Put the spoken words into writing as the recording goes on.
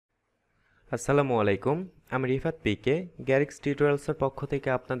আসসালামু আলাইকুম। আমি রিফাত পিকে গ্যারিক্স টিউটোরিয়ালসের পক্ষ থেকে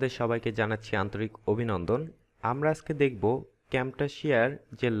আপনাদের সবাইকে জানাচ্ছি আন্তরিক অভিনন্দন। আমরা আজকে দেখব ক্যামটাসিয়ার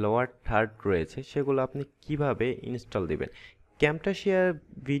যে লোয়ার থার্ড রয়েছে সেগুলো আপনি কিভাবে ইনস্টল দিবেন। ক্যামটাসিয়ার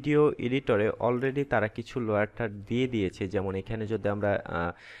ভিডিও এডিটরে অলরেডি তারা কিছু লোয়ার থার্ড দিয়ে দিয়েছে, যেমন এখানে যদি আমরা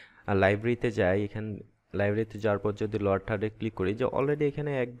লাইব্রেরিতে যাই, লাইব্রেরিতে যাওয়ার পর যদি লোয়ার থার্ডে ক্লিক করি, যে অলরেডি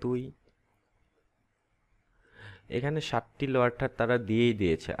এখানে 7টি লোয়ার থার্ড তারা দিয়েই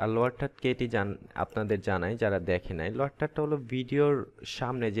দিয়েছে। আর লোয়ার থার্ডকে এটি আপনাদের জানাই যারা দেখে নাই, লোয়ার থার্ডটা হলো ভিডিওর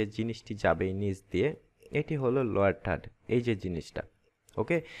সামনে যে জিনিসটি যাবে নিচ দিয়ে, এটি হলো লোয়ার থার্ড, এই যে জিনিসটা।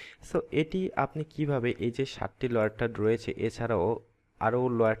 ওকে, সো এটি আপনি কিভাবে, এই যে 7টি লোয়ার থার্ড রয়েছে এছাড়াও আরও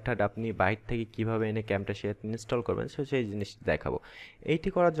লোয়ার থার্ড আপনি বাইরে থেকে কিভাবে এনে ক্যামটাসিয়াতে ইনস্টল করবেন সেই জিনিসটি দেখাবো। এইটি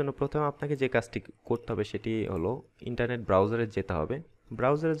করার জন্য প্রথমে আপনাকে যে কাজটি করতে হবে সেটি হলো ইন্টারনেট ব্রাউজারে যেতে হবে।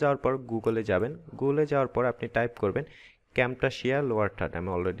 ব্রাউজারে যাওয়ার পর গুগলে যাবেন। গুগলে যাওয়ার পর আপনি টাইপ করবেন ক্যামটাসিয়া লোয়ার থার্ড। আমি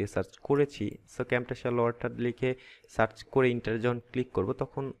অলরেডি সার্চ করেছি, সো ক্যামটাসিয়া লোয়ার থার্ড লিখে সার্চ করে ইন্টারে যখন ক্লিক করব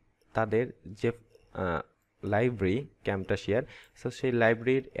তখন তাদের যে লাইব্রেরি ক্যামটাসিয়ার, সো সেই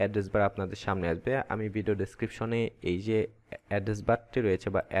লাইব্রেরির অ্যাড্রেস বার আপনাদের সামনে আসবে। আমি ভিডিও ডেসক্রিপশনে এই যে অ্যাড্রেস বারটি রয়েছে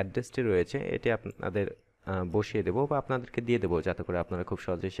বা অ্যাড্রেসটি রয়েছে এটি আপনাদের বসিয়ে দেবো বা আপনাদেরকে দিয়ে দেবো, যাতে করে আপনারা খুব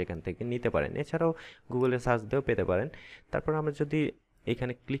সহজেই সেখান থেকে নিতে পারেন। এছাড়াও গুগলে সার্চ দিয়েও পেতে পারেন। তারপর আমরা যদি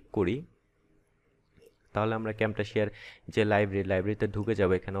এখানে ক্লিক করি তাহলে আমরা ক্যামটাসিয়ার যে লাইব্রেরিতে ঢুকে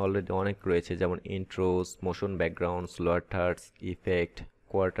যাব। এখানে অলরেডি অনেক রয়েছে, যেমন ইন্ট্রোস, motion backgrounds, lower thirds, effect,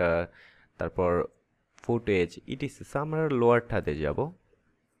 quarter, তারপর ফুটেজ, ইটিসি। আমরা লোয়ার থার্ডে যাব।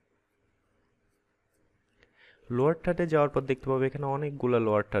 লোয়ার থার্ডে যাওয়ার পর দেখতে পাবো এখানে অনেকগুলো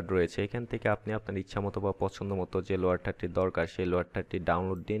লোয়ার থার্ড রয়েছে। এখান থেকে আপনি আপনার ইচ্ছা মতো বা পছন্দ মতো যে লোয়ার থার্ডটি দরকার সেই লোয়ার থার্ডটি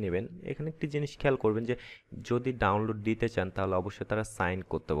ডাউনলোড দিয়ে নেবেন। এখানে একটি জিনিস খেয়াল করবেন যে যদি ডাউনলোড দিতে চান তাহলে অবশ্যই তারা সাইন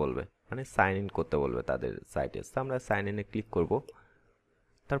করতে বলবে, মানে সাইন ইন করতে বলবে তাদের সাইটে। তো আমরা সাইন ইনে ক্লিক করব।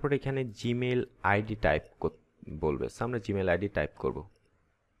 তারপর এখানে জিমেল আইডি টাইপ বলবে, তো আমরা জিমেল আইডি টাইপ করব।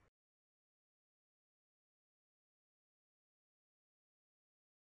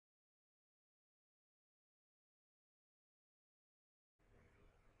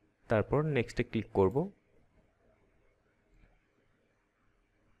 তারপর নেক্সটে ক্লিক করব।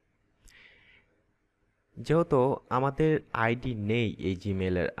 যেহেতু আমাদের আইডি নেই এই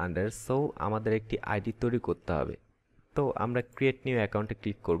জিমেলের আন্ডার, সো আমাদের একটি আইডি তৈরি করতে হবে। তো আমরা ক্রিয়েট নিউ অ্যাকাউন্টে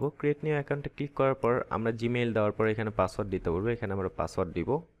ক্লিক করব। ক্রিয়েট নিউ অ্যাকাউন্টে ক্লিক করার পর আমরা জিমেইল দেওয়ার পর এখানে পাসওয়ার্ড দিতে বলবো, এখানে আমরা পাসওয়ার্ড দিব।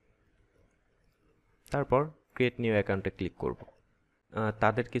 তারপর ক্রিয়েট নিউ অ্যাকাউন্টে ক্লিক করব।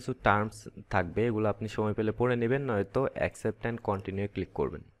 তাদের কিছু টার্মস থাকবে, এগুলো আপনি সময় পেলে পড়ে নেবেন, নয়তো অ্যাকসেপ্ট অ্যান্ড কন্টিনিউ ক্লিক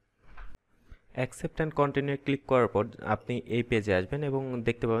করবেন। অ্যাকসেপ্ট অ্যান্ড কন্টিনিউ ক্লিক করার পর আপনি এই পেজে আসবেন এবং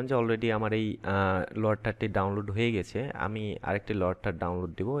দেখতে পাবেন যে অলরেডি আমার এই লোয়ার থার্ডটি ডাউনলোড হয়ে গেছে। আমি আরেকটি লোয়ার থার্ড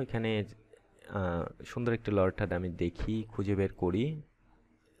ডাউনলোড দিব। এখানে সুন্দর একটি লোয়ার থার্ড আমি দেখি, খুঁজে বের করি।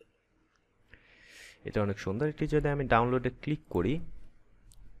 এটা অনেক সুন্দর। এটি যদি আমি ডাউনলোডে ক্লিক করি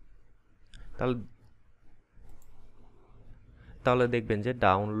তাহলে দেখবেন যে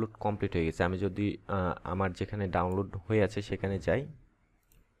ডাউনলোড কমপ্লিট হয়ে গেছে। আমি যদি আমার যেখানে ডাউনলোড হয়ে আছে সেখানে যাই,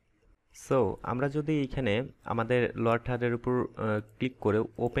 সো আমরা যদি এখানে আমাদের লোয়ার থার্ডের উপর ক্লিক করে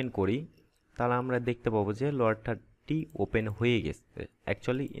ওপেন করি তাহলে আমরা দেখতে পাবো যে লোয়ার থার্ডটি ওপেন হয়ে গেছে,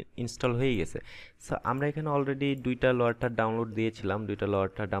 অ্যাকচুয়ালি ইনস্টল হয়ে গেছে। সো আমরা এখানে অলরেডি 2টা লোয়ার থার্ড ডাউনলোড দিয়েছিলাম, 2টা লোয়ার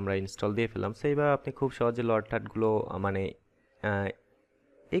থার্ড আমরা ইনস্টল দিয়ে ফেললাম। সো এইভাবে আপনি খুব সহজে লোয়ার থার্ডগুলো মানে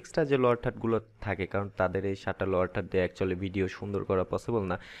এক্সট্রা যে লোয়ার থার্ডগুলো থাকে, কারণ তাদের এই 7টা লোয়ার থার্ড দিয়ে অ্যাকচুয়ালি ভিডিও সুন্দর করা পসিবল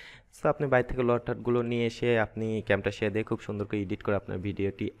না। সো আপনি বাইরে থেকে লোয়ার থার্ডগুলো নিয়ে এসে আপনি ক্যামটাসিয়া দিয়ে খুব সুন্দর করে এডিট করে আপনার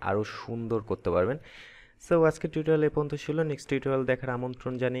ভিডিওটি আরও সুন্দর করতে পারবেন। সো আজকে টিউটোরিয়াল এই পর্যন্ত ছিল। নেক্সট টিউটোরিয়াল দেখার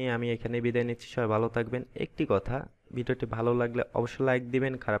আমন্ত্রণ জানিয়ে আমি এখানে বিদায় নিচ্ছি। সবাই ভালো থাকবেন। একটি কথা, ভিডিওটি ভালো লাগলে অবশ্যই লাইক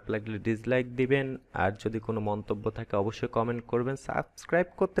দিবেন, খারাপ লাগলে ডিসলাইক দিবেন, আর যদি কোনো মন্তব্য থাকে অবশ্যই কমেন্ট করবেন। সাবস্ক্রাইব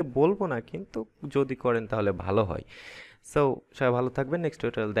করতে বলবো না, কিন্তু যদি করেন তাহলে ভালো হয়। সো সবাই ভালো থাকবেন। নেক্সট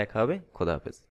টিউটোরিয়াল দেখা হবে। খোদা হাফেজ।